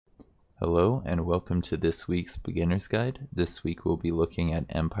Hello and welcome to this week's Beginner's Guide. This week we'll be looking at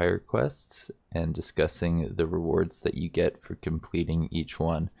Empire quests and discussing the rewards that you get for completing each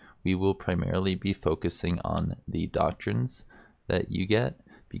one. We will primarily be focusing on the Doctrines that you get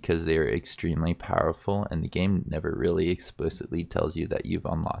because they are extremely powerful and the game never really explicitly tells you that you've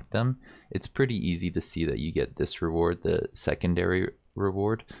unlocked them. It's pretty easy to see that you get this reward, the secondary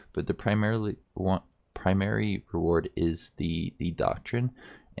reward, but the primary reward is the Doctrine,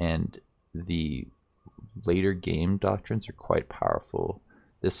 and the later game doctrines are quite powerful.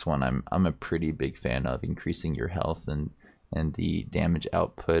 This one I'm a pretty big fan of. Increasing your health and the damage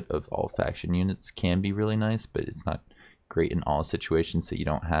output of all faction units can be really nice, but it's not great in all situations, so you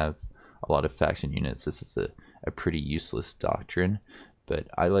don't have a lot of faction units. This is a pretty useless doctrine, but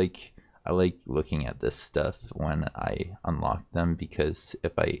I like looking at this stuff when I unlock them, because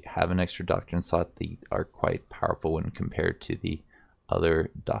if I have an extra doctrine slot, they are quite powerful when compared to the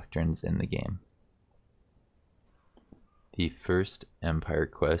other doctrines in the game. The first Empire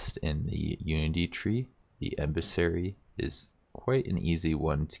quest in the Unity tree, the Emissary, is quite an easy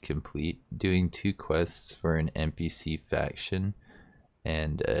one to complete. Doing 2 quests for an NPC faction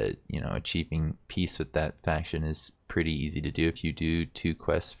and achieving peace with that faction is pretty easy to do. If you do 2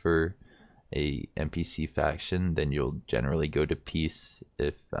 quests for a NPC faction, then you'll generally go to peace.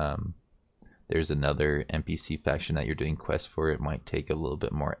 If there's another NPC faction that you're doing quests for, it might take a little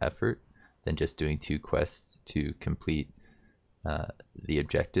bit more effort than just doing 2 quests to complete the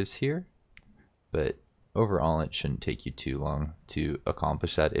objectives here. But overall, it shouldn't take you too long to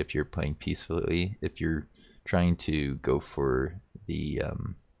accomplish that if you're playing peacefully. If you're trying to go for the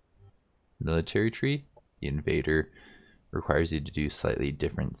military tree, the invader requires you to do slightly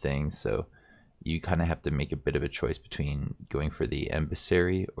different things, so you kind of have to make a bit of a choice between going for the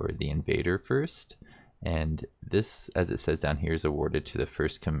emissary or the invader first. And this, as it says down here, is awarded to the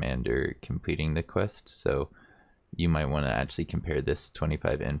first commander completing the quest. So you might want to actually compare this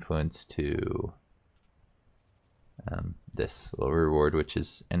 25 influence to this little reward, which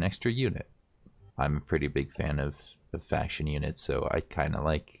is an extra unit. I'm a pretty big fan of faction units, so I kind of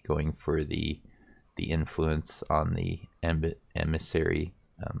like going for the influence on the emissary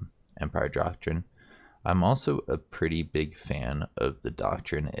Empire Doctrine. I'm also a pretty big fan of the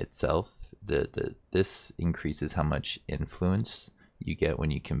Doctrine itself. This increases how much influence you get when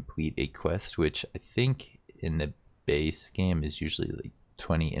you complete a quest, which I think in the base game is usually like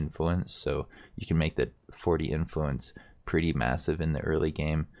 20 influence, so you can make that 40 influence pretty massive in the early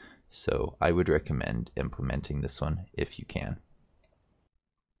game. So I would recommend implementing this one if you can.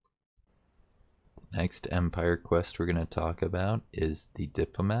 The next Empire quest we're going to talk about is the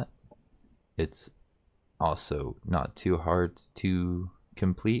Diplomat. It's also not too hard to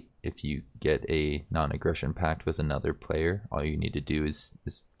complete. If you get a non-aggression pact with another player, all you need to do is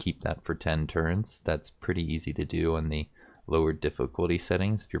keep that for 10 turns. That's pretty easy to do on the lower difficulty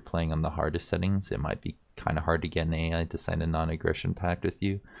settings. If you're playing on the hardest settings, it might be kind of hard to get an AI to sign a non-aggression pact with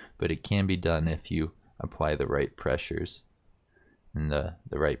you, but it can be done if you apply the right pressures in the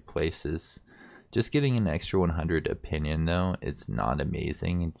right places. Just getting an extra 100 opinion, though, it's not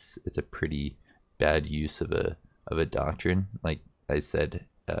amazing. It's a pretty bad use of a doctrine. Like I said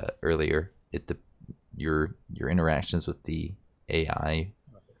earlier, your interactions with the AI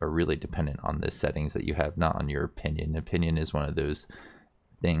are really dependent on the settings that you have, not on your opinion. Opinion is one of those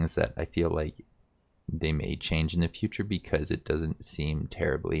things that I feel like they may change in the future because it doesn't seem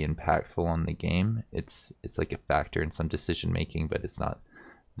terribly impactful on the game. It's like a factor in some decision making, but it's not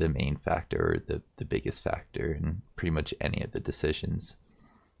the main factor or the biggest factor in pretty much any of the decisions.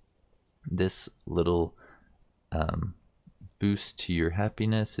 This little boost to your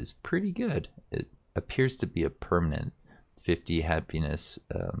happiness is pretty good. It appears to be a permanent 50 happiness.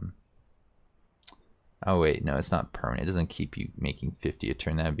 Oh wait, no, it's not permanent. It doesn't keep you making 50 a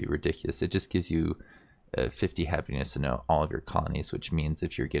turn. That would be ridiculous. It just gives you 50 happiness in all of your colonies, which means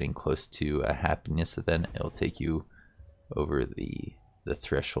if you're getting close to a happiness event, it'll take you over the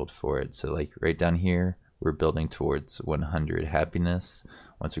threshold for it. So like right down here, we're building towards 100 happiness.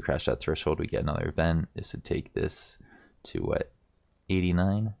 Once we crash that threshold, we get another event. This would take this to what,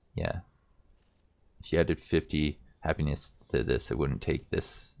 89? Yeah. If you added 50 happiness to this, it wouldn't take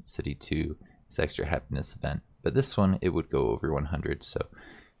this city to this extra happiness event. But this one, it would go over 100. So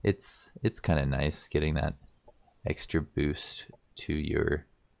it's kind of nice getting that extra boost to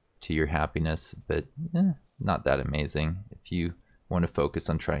your happiness, but not that amazing. If you want to focus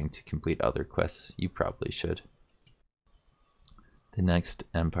on trying to complete other quests, you probably should. The next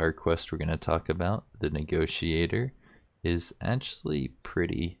Empire quest we're going to talk about, the Negotiator, is actually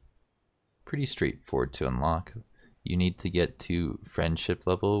pretty straightforward to unlock. you need to get to friendship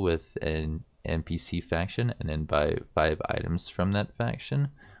level with an NPC faction and then buy 5 items from that faction,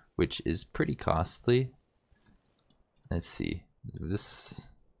 which is pretty costly. Let's see, this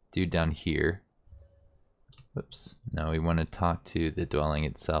dude down here. Whoops. Now we want to talk to the dwelling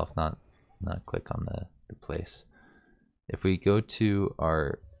itself, not click on the place. If we go to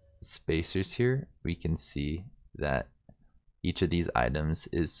our spacers here, we can see that each of these items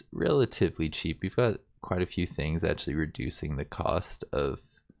is relatively cheap. We've got quite a few things actually reducing the cost of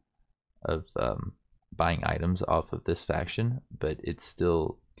buying items off of this faction, but it's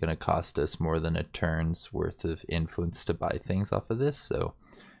still gonna cost us more than a turn's worth of influence to buy things off of this, so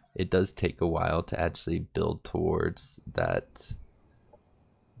it does take a while to actually build towards that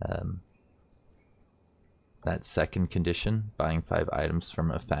that second condition, buying 5 items from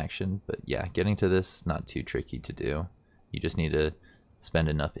a faction. But yeah, getting to this, not too tricky to do. You just need to spend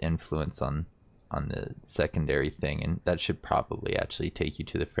enough influence on the secondary thing, and that should probably actually take you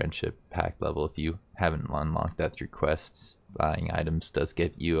to the friendship pack level. If you haven't unlocked that through quests, buying items does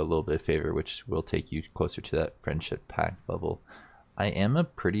give you a little bit of favor, which will take you closer to that friendship pack level. I am a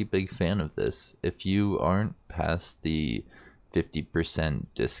pretty big fan of this. If you aren't past the 50%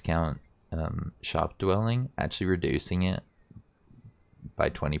 discount shop dwelling, actually reducing it by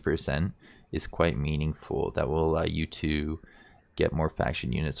 20% is quite meaningful. That will allow you to get more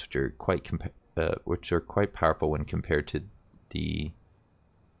faction units, which are quite powerful when compared to the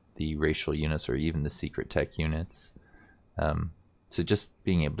racial units or even the secret tech units. So just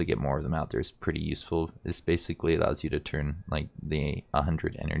being able to get more of them out there is pretty useful. This basically allows you to turn like the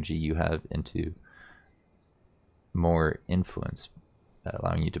 100 energy you have into more influence,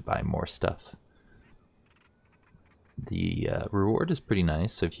 allowing you to buy more stuff. The reward is pretty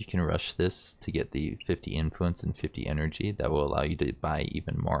nice, so if you can rush this to get the 50 influence and 50 energy, that will allow you to buy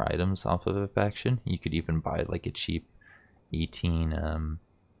even more items off of a faction. You could even buy like a cheap 18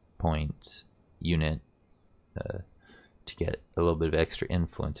 point unit to get a little bit of extra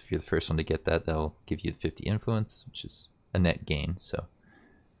influence. If you're the first one to get that, that'll give you 50 influence, which is a net gain. So,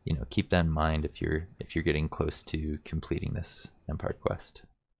 you know, keep that in mind if you're getting close to completing this Empire quest.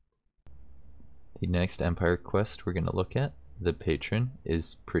 The next Empire quest we're going to look at, the Patron,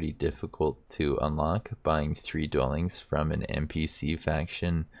 is pretty difficult to unlock. Buying 3 dwellings from an NPC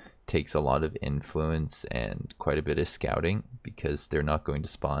faction takes a lot of influence and quite a bit of scouting, because they're not going to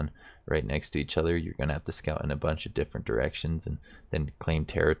spawn right next to each other. You're going to have to scout in a bunch of different directions and then claim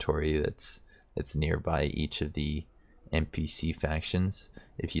territory that's nearby each of the NPC factions.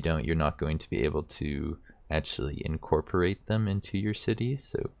 If you don't, you're not going to be able to actually incorporate them into your city,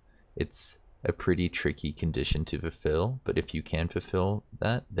 so it's a pretty tricky condition to fulfill. But if you can fulfill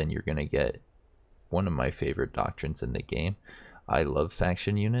that, then you're going to get one of my favorite doctrines in the game. I love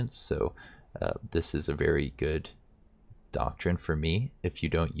faction units, so this is a very good doctrine for me. If you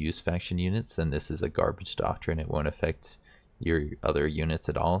don't use faction units, then this is a garbage doctrine. It won't affect your other units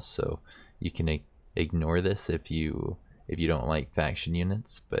at all, so you can ignore this if you don't like faction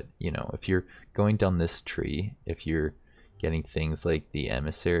units. But you know, if you're going down this tree, if you're getting things like the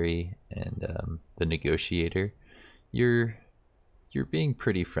emissary and the negotiator, you're being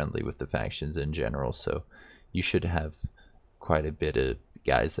pretty friendly with the factions in general, so you should have quite a bit of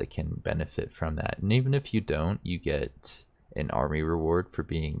guys that can benefit from that. And even if you don't, you get an army reward for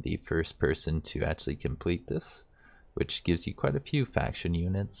being the first person to actually complete this, which gives you quite a few faction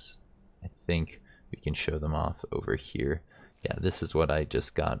units. I think we can show them off over here. Yeah, this is what I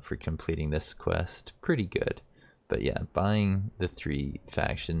just got for completing this quest. Pretty good. But yeah, buying the 3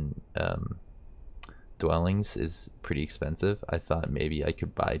 faction dwellings is pretty expensive. I thought maybe I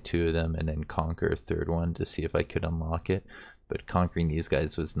could buy 2 of them and then conquer a 3rd one to see if I could unlock it, but conquering these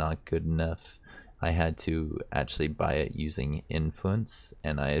guys was not good enough. I had to actually buy it using influence,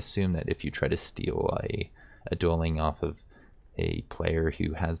 and I assume that if you try to steal a dwelling off of a player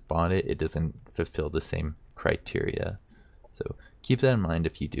who has bought it, it doesn't fulfill the same criteria. So keep that in mind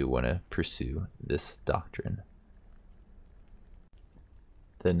if you do want to pursue this doctrine.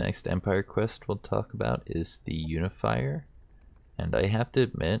 The next Empire quest we'll talk about is the Unifier, and I have to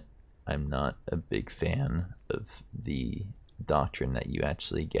admit, I'm not a big fan of the doctrine that you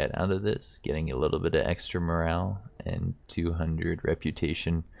actually get out of this. Getting a little bit of extra morale and 200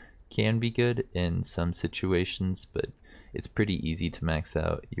 reputation can be good in some situations, but it's pretty easy to max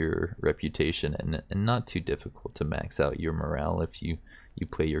out your reputation and not too difficult to max out your morale if you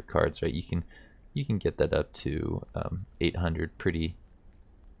play your cards right. You can get that up to 800 pretty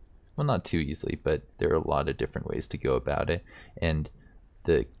well, not too easily, but there are a lot of different ways to go about it, and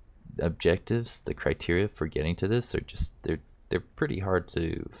the objectives, the criteria for getting to this are just they're pretty hard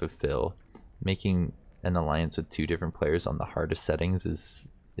to fulfill. Making an alliance with two different players on the hardest settings is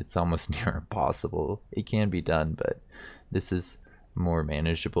it's almost near impossible. It can be done, but this is more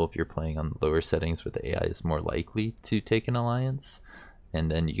manageable if you're playing on lower settings where the AI is more likely to take an alliance, and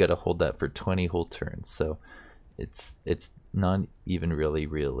then you got to hold that for 20 whole turns. So it's not even really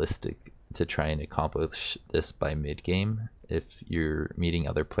realistic to try and accomplish this by mid game. If you're meeting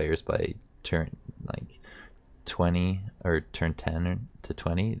other players by turn like 20 or turn 10 to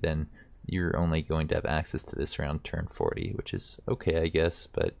 20, then you're only going to have access to this around turn 40, which is okay, I guess,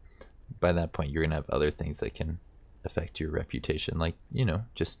 but by that point you're going to have other things that can affect your reputation, like, you know,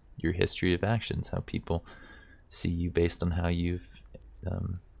 just your history of actions, how people see you based on how you've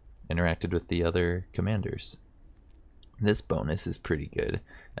interacted with the other commanders. This bonus is pretty good.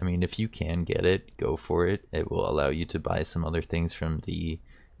 I mean, if you can get it, go for it. It will allow you to buy some other things from the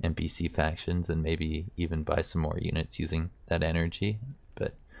NPC factions and maybe even buy some more units using that energy.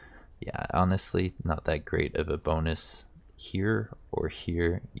 But yeah, honestly, not that great of a bonus here or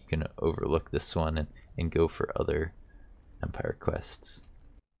here. You can overlook this one and go for other Empire quests.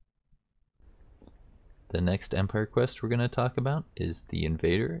 The next Empire quest we're going to talk about is the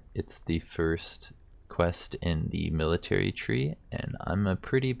Invader. It's the first quest in the military tree, and I'm a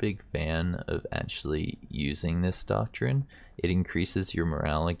pretty big fan of actually using this doctrine. It increases your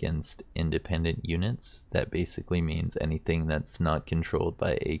morale against independent units. That basically means anything that's not controlled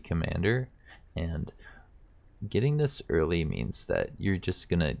by a commander, and getting this early means that you're just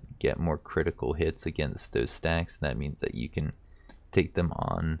gonna get more critical hits against those stacks, and that means that you can take them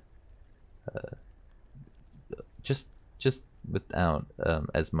on just without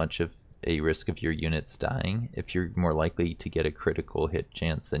as much of a risk of your units dying. If you're more likely to get a critical hit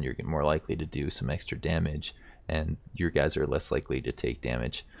chance, then you're more likely to do some extra damage, and your guys are less likely to take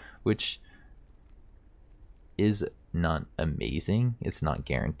damage, which is not amazing. It's not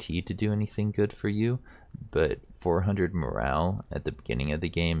guaranteed to do anything good for you, but 400 morale at the beginning of the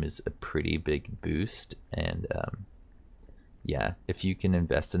game is a pretty big boost, and yeah, if you can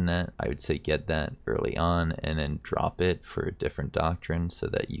invest in that, I would say get that early on and then drop it for a different doctrine so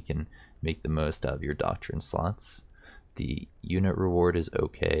that you can make the most out of your doctrine slots. The unit reward is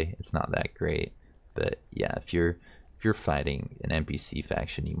okay, it's not that great, but yeah, if you're fighting an NPC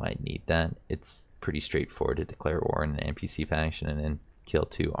faction, you might need that. It's pretty straightforward to declare war on an NPC faction and then kill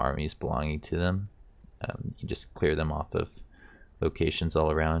two armies belonging to them. You can just clear them off of locations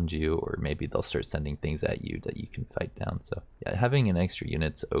all around you, or maybe they'll start sending things at you that you can fight down. So yeah, having an extra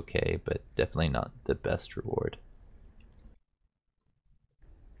unit's okay, but definitely not the best reward.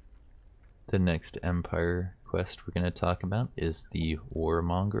 The next Empire quest we're going to talk about is the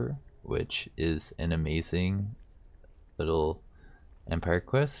Warmonger, which is an amazing little Empire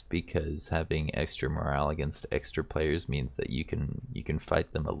quest because having extra morale against extra players means that you can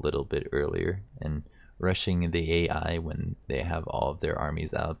fight them a little bit earlier, and rushing the AI when they have all of their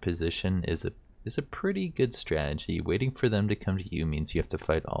armies out of position is a pretty good strategy. Waiting for them to come to you means you have to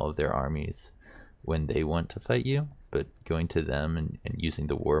fight all of their armies when they want to fight you, but going to them and using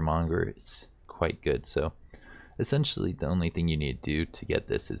the Warmonger is quite good. So essentially the only thing you need to do to get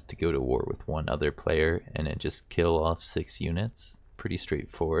this is to go to war with one other player and then just kill off 6 units. Pretty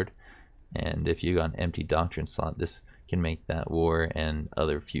straightforward. And if you got an empty doctrine slot, this can make that war and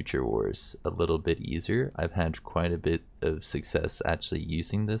other future wars a little bit easier. I've had quite a bit of success actually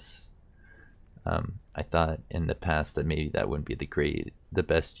using this. I thought in the past that maybe that wouldn't be the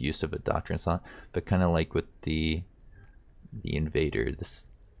best use of a doctrine slot, but kind of like with the Invader, this,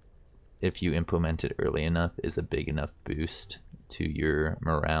 if you implement it early enough, is a big enough boost to your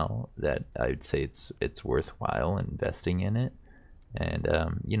morale that I would say it's worthwhile investing in it. And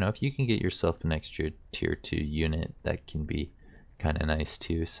you know, if you can get yourself an extra tier 2 unit, that can be kind of nice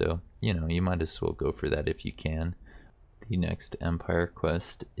too. So you know, you might as well go for that if you can. The next Empire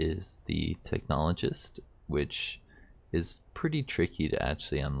quest is the Technologist, which is pretty tricky to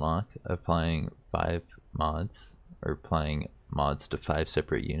actually unlock. Applying 5 mods, or applying mods to 5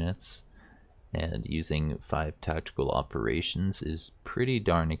 separate units, and using 5 tactical operations is pretty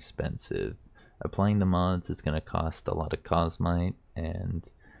darn expensive. Applying the mods is going to cost a lot of cosmite, and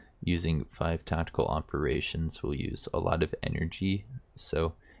using 5 tactical operations will use a lot of energy,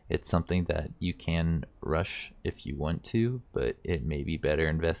 so it's something that you can rush if you want to, but it may be better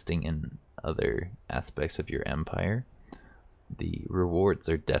investing in other aspects of your empire. The rewards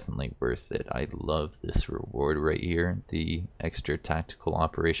are definitely worth it. I love this reward right here. The extra tactical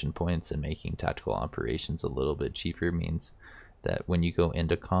operation points and making tactical operations a little bit cheaper means that when you go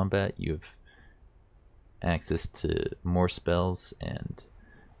into combat, you have access to more spells, and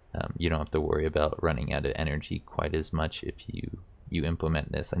you don't have to worry about running out of energy quite as much if you you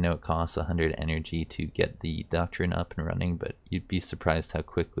implement this. I know it costs 100 energy to get the doctrine up and running, but you'd be surprised how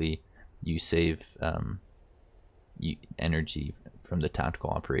quickly you save energy from the tactical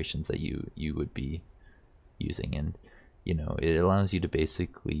operations that you would be using. And it allows you to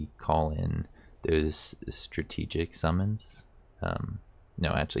basically call in those strategic summons. No,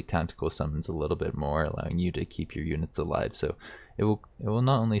 actually, tactical summons a little bit more, allowing you to keep your units alive. So it will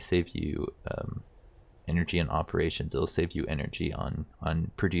not only save you energy on operations, it'll save you energy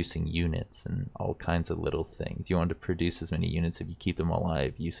on producing units and all kinds of little things. You want to produce as many units if you keep them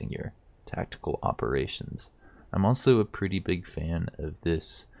alive using your tactical operations. I'm also a pretty big fan of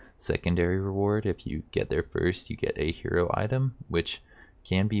this secondary reward. If you get there first, you get a hero item, which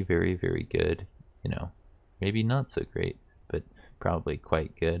can be very, very good. Maybe not so great, but probably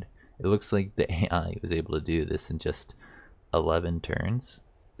quite good. It looks like the AI was able to do this in just 11 turns.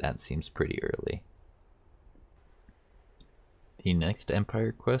 That seems pretty early. The next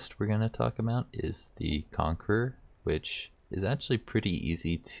Empire quest we're going to talk about is the Conqueror, which is actually pretty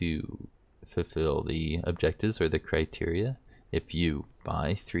easy to fulfill the objectives or the criteria. If you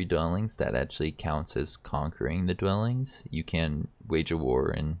buy 3 dwellings, that actually counts as conquering the dwellings. You can wage a war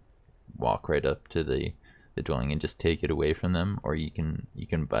and walk right up to the dwelling and just take it away from them, or you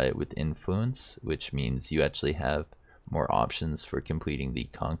can buy it with influence, which means you actually have more options for completing the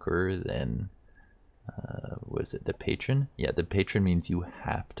Conqueror than was it the Patron? Yeah, the Patron means you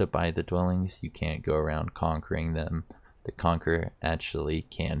have to buy the dwellings. You can't go around conquering them. The Conqueror actually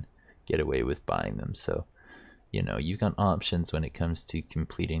can get away with buying them. So you got options when it comes to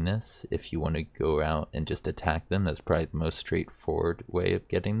completing this. If you want to go out and just attack them, that's probably the most straightforward way of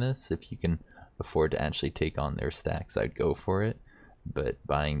getting this. If you can afford to actually take on their stacks, I'd go for it. But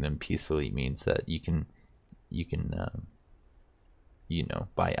buying them peacefully means that you can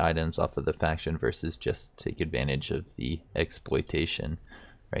buy items off of the faction versus just take advantage of the exploitation.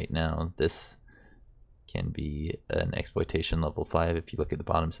 Right now, this can be an exploitation level 5. If you look at the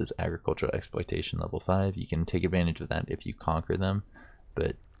bottom, it says agricultural exploitation level 5. You can take advantage of that if you conquer them,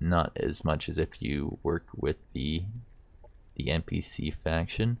 but not as much as if you work with the NPC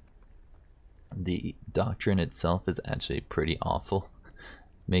faction. The doctrine itself is actually pretty awful,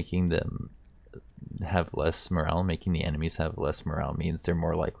 making them have less morale. Making the enemies have less morale means they're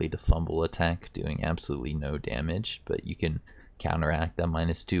more likely to fumble attack, doing absolutely no damage, but you can counteract that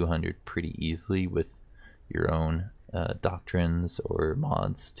minus 200 pretty easily with your own doctrines or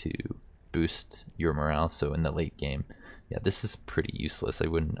mods to boost your morale. So in the late game, yeah, this is pretty useless. I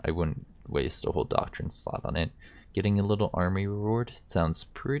wouldn't waste a whole doctrine slot on it. Getting a little army reward sounds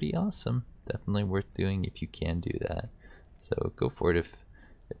pretty awesome. Definitely worth doing if you can do that. So go for it if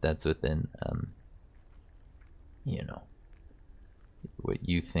that's within what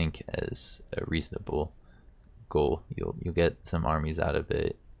you think as a reasonable goal. You'll get some armies out of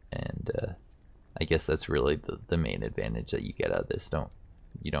it, and I guess that's really the main advantage that you get out of this.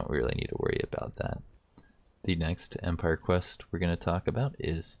 You don't really need to worry about that. The next Empire quest we're going to talk about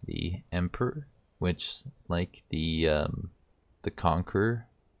is the Emperor, which, like the Conqueror,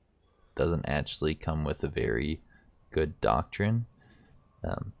 doesn't actually come with a very good doctrine,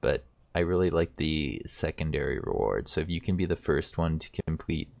 but I really like the secondary reward. So if you can be the first one to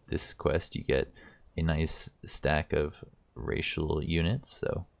complete this quest, you get a nice stack of racial units.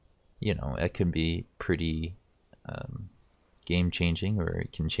 So it can be pretty game changing, or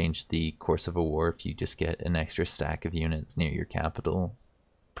it can change the course of a war if you just get an extra stack of units near your capital.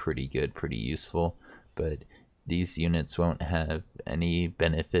 Pretty good, pretty useful. But these units won't have any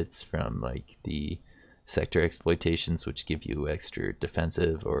benefits from like the sector exploitations, which give you extra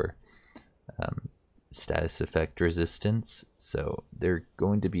defensive or status effect resistance. So they're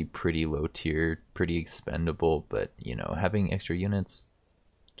going to be pretty low tier, pretty expendable, but having extra units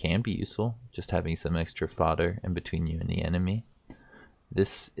can be useful. Just having some extra fodder in between you and the enemy.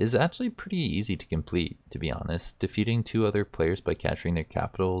 This is actually pretty easy to complete, to be honest. Defeating 2 other players by capturing their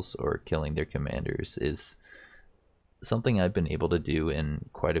capitals or killing their commanders is something I've been able to do in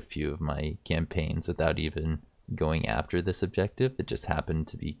quite a few of my campaigns without even going after this objective. It just happened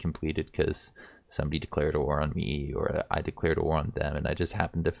to be completed because somebody declared a war on me, or I declared a war on them, and I just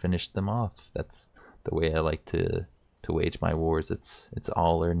happened to finish them off. That's the way I like to wage my wars. It's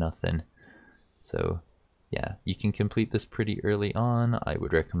all or nothing. So yeah, you can complete this pretty early on. I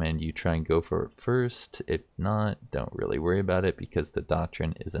would recommend you try and go for it first. If not, don't really worry about it because the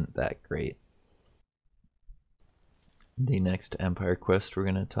doctrine isn't that great. The next Empire quest we're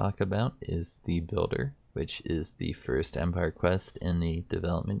going to talk about is the Builder, which is the first Empire quest in the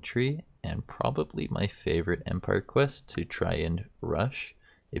development tree, and probably my favorite Empire quest to try and rush.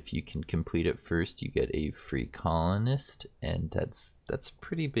 If you can complete it first, you get a free colonist, and that's a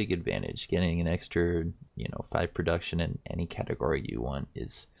pretty big advantage. Getting an extra, 5 production in any category you want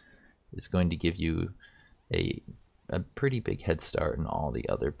is going to give you a pretty big head start on all the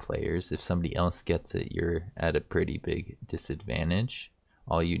other players. If somebody else gets it, you're at a pretty big disadvantage.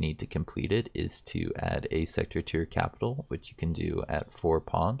 All you need to complete it is to add a sector to your capital, which you can do at 4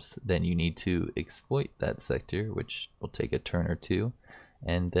 pomps. Then you need to exploit that sector, which will take a turn or two.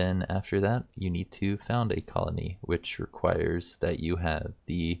 And then after that, you need to found a colony, which requires that you have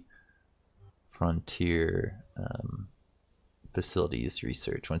the frontier facilities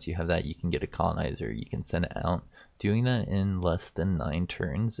research. Once you have that, you can get a colonizer, you can send it out. Doing that in less than 9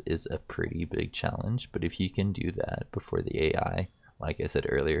 turns is a pretty big challenge, but if you can do that before the AI, like I said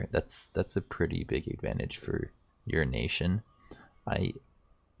earlier, that's a pretty big advantage for your nation. I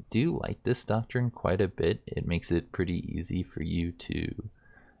do like this doctrine quite a bit. It makes it pretty easy for you to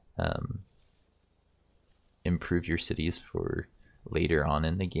improve your cities for later on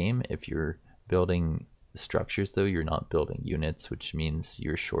in the game. If you're building structures though, you're not building units, which means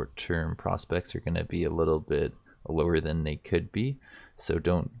your short-term prospects are going to be a little bit lower than they could be. So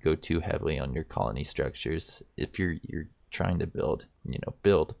don't go too heavily on your colony structures. If you're trying to build,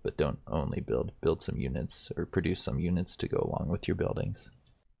 build, but don't only build some units or produce some units to go along with your buildings.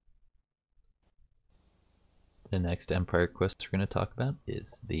 The next empire quest we're going to talk about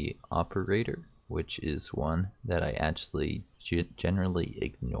is the operator, which is one that I actually generally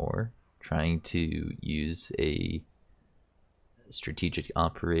ignore. Trying to use a strategic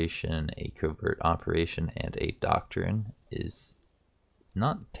operation, a covert operation, and a doctrine is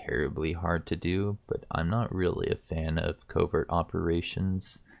not terribly hard to do, but I'm not really a fan of covert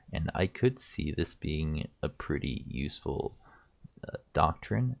operations, and I could see this being a pretty useful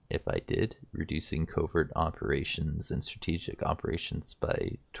doctrine if I did. Reducing covert operations and strategic operations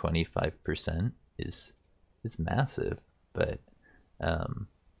by 25% is massive, but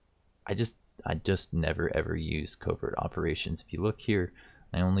I just never ever use covert operations. If you look here,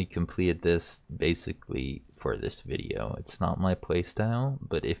 I only completed this basically for this video. It's not my playstyle,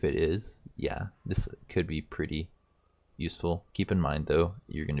 but if it is, yeah, this could be pretty useful. Keep in mind though,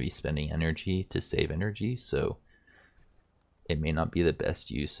 you're going to be spending energy to save energy, so it may not be the best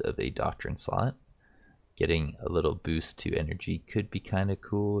use of a doctrine slot. Getting a little boost to energy could be kind of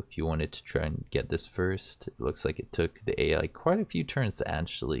cool if you wanted to try and get this first. It looks like it took the AI quite a few turns to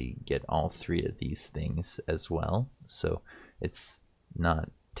actually get all 3 of these things as well, so it's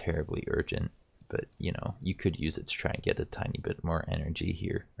not terribly urgent, but you could use it to try and get a tiny bit more energy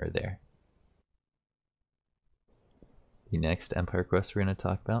here or there. The next empire quest we're going to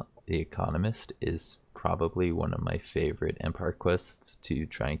talk about, the Economist, is probably one of my favorite empire quests to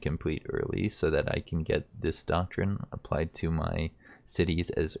try and complete early so that I can get this doctrine applied to my cities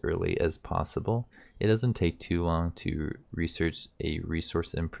as early as possible. It doesn't take too long to research a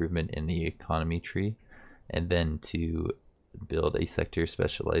resource improvement in the economy tree, and then to build a sector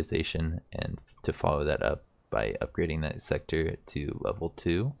specialization, and to follow that up by upgrading that sector to level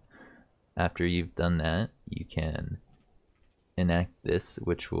 2. After you've done that, you can enact this,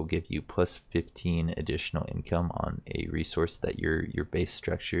 which will give you plus 15 additional income on a resource that your base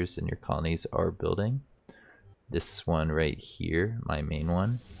structures and your colonies are building. This one right here, my main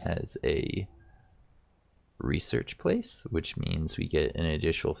one, has a research place, which means we get an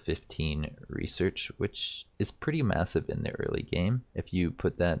additional 15 research, which is pretty massive in the early game. If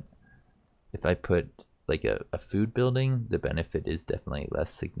I put like a food building, the benefit is definitely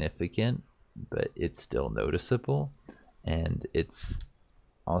less significant, but it's still noticeable. And it's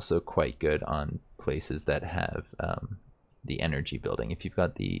also quite good on places that have the energy building. If you've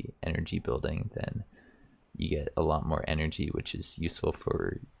got the energy building, then you get a lot more energy, which is useful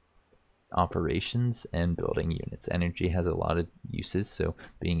for operations and building units. Energy has a lot of uses, so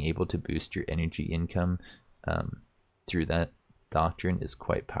being able to boost your energy income through that doctrine is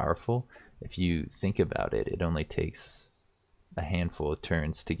quite powerful. If you think about it, it only takes a handful of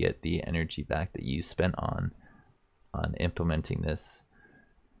turns to get the energy back that you spent on implementing this.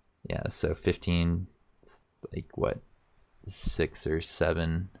 Yeah, so 15, like what, 6 or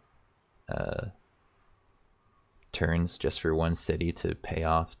 7 turns just for one city to pay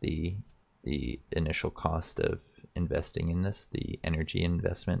off the initial cost of investing in this, the energy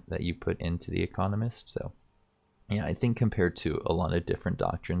investment that you put into the Economist. So yeah, I think compared to a lot of different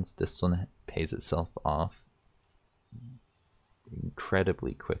doctrines, this one pays itself off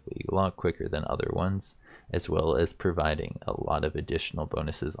incredibly quickly, a lot quicker than other ones, as well as providing a lot of additional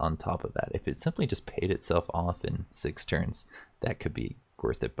bonuses on top of that. If it simply just paid itself off in 6 turns, that could be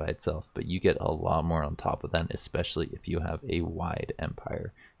worth it by itself, but you get a lot more on top of that, especially if you have a wide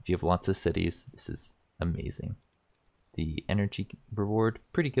empire. If you have lots of cities, this is amazing. The energy reward,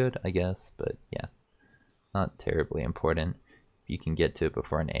 pretty good, I guess, but yeah, not terribly important. If you can get to it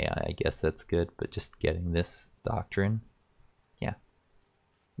before an AI, I guess that's good, but just getting this doctrine, yeah,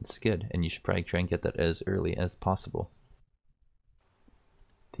 it's good, and you should probably try and get that as early as possible.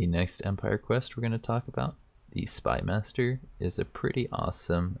 The next Empire quest we're going to talk about, the Spy Master, is a pretty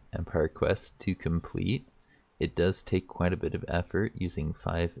awesome Empire quest to complete. It does take quite a bit of effort. Using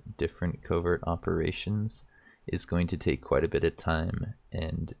 5 different covert operations is going to take quite a bit of time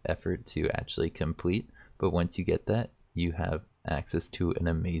and effort to actually complete, but once you get that, you have access to an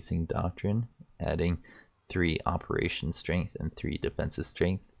amazing doctrine. Adding 3 operation strength and 3 defensive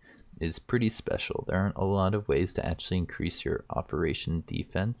strength is pretty special. There aren't a lot of ways to actually increase your operation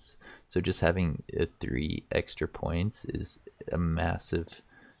defense, so just having 3 extra points is a massive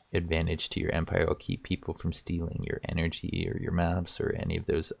advantage to your empire. It'll keep people from stealing your energy or your maps or any of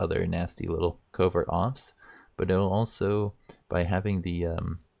those other nasty little covert ops, but it'll also, by having the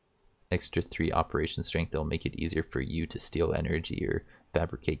extra 3 operation strength, it'll make it easier for you to steal energy or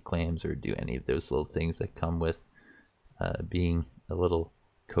fabricate claims or do any of those little things that come with being a little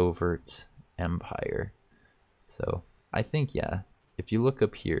covert empire. So I think, yeah, if you look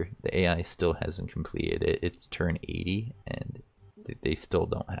up here, the AI still hasn't completed it. It's turn 80 and they still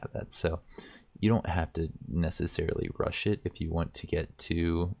don't have that, so you don't have to necessarily rush it if you want to get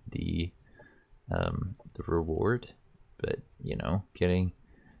to the reward. But you know, getting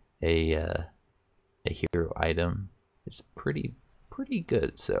a hero item is pretty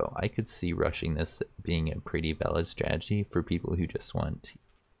good, so I could see rushing this being a pretty valid strategy for people who just want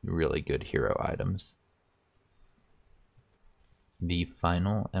really good hero items. The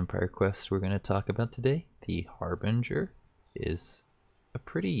final Empire quest we're going to talk about today, the Harbinger, is a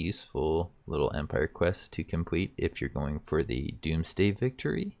pretty useful little Empire quest to complete if you're going for the Doomsday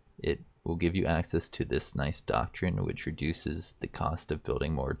Victory. It will give you access to this nice doctrine which reduces the cost of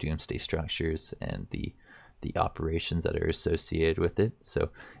building more Doomsday structures and the operations that are associated with it. So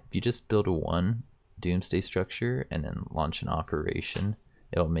if you just build one Doomsday structure and then launch an operation,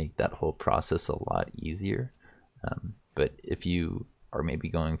 it'll make that whole process a lot easier. But if you are maybe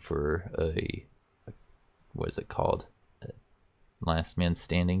going for a what is it called? Last man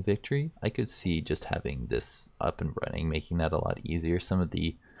standing victory, I could see just having this up and running, making that a lot easier. Some of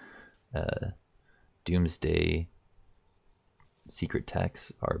the Doomsday secret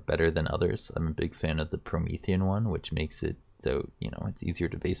texts are better than others. I'm a big fan of the Promethean one, which makes it so, you know, it's easier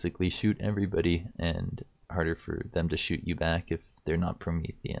to basically shoot everybody and harder for them to shoot you back if they're not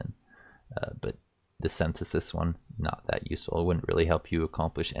Promethean. But the synthesis one, not that useful. It wouldn't really help you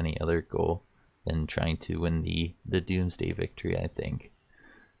accomplish any other goal than trying to win the Doomsday Victory, I think.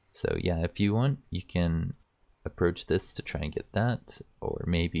 So yeah, if you want, you can approach this to try and get that, or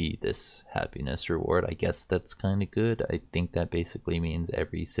maybe this happiness reward. I guess that's kind of good. I think that basically means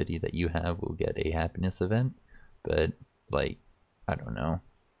every city that you have will get a happiness event, but like, I don't know,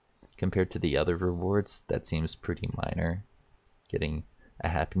 compared to the other rewards, that seems pretty minor. Getting a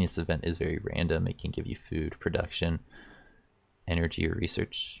happiness event is very random. It can give you food, production, energy, or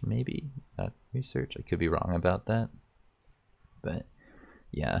research. Maybe not research, I could be wrong about that, but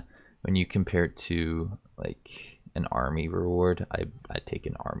yeah, when you compare it to like an army reward, I take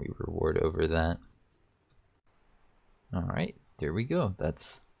an army reward over that. Alright, there we go.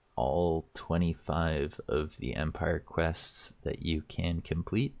 That's all 25 of the Empire quests that you can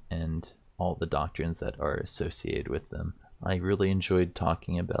complete and all the doctrines that are associated with them. I really enjoyed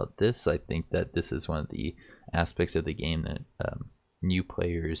talking about this. I think that this is one of the aspects of the game that new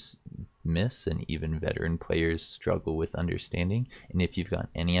players miss and even veteran players struggle with understanding. And if you've got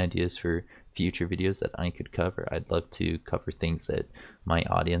any ideas for future videos that I could cover, I'd love to cover things that my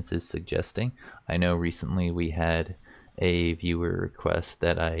audience is suggesting. I know recently we had a viewer request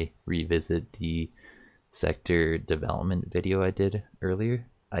that I revisit the sector development video I did earlier.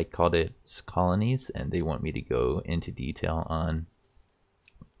 I called it Colonies, and they want me to go into detail on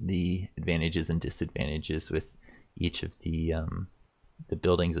the advantages and disadvantages with each of the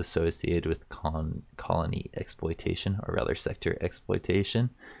buildings associated with colony exploitation, or rather sector exploitation.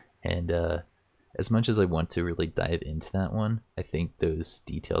 And as much as I want to really dive into that one, I think those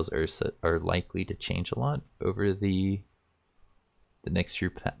details are likely to change a lot over the next few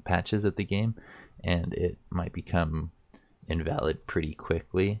patches of the game, and it might become invalid pretty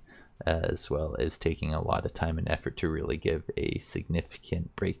quickly, as well as taking a lot of time and effort to really give a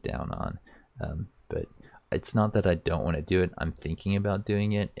significant breakdown on. But it's not that I don't want to do it. I'm thinking about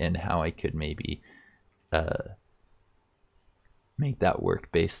doing it and how I could maybe make that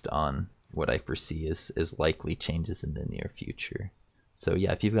work based on what I foresee as likely changes in the near future. So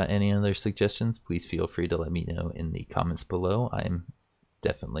yeah, if you've got any other suggestions, please feel free to let me know in the comments below. I'm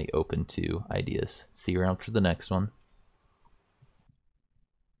definitely open to ideas. See you around for the next one.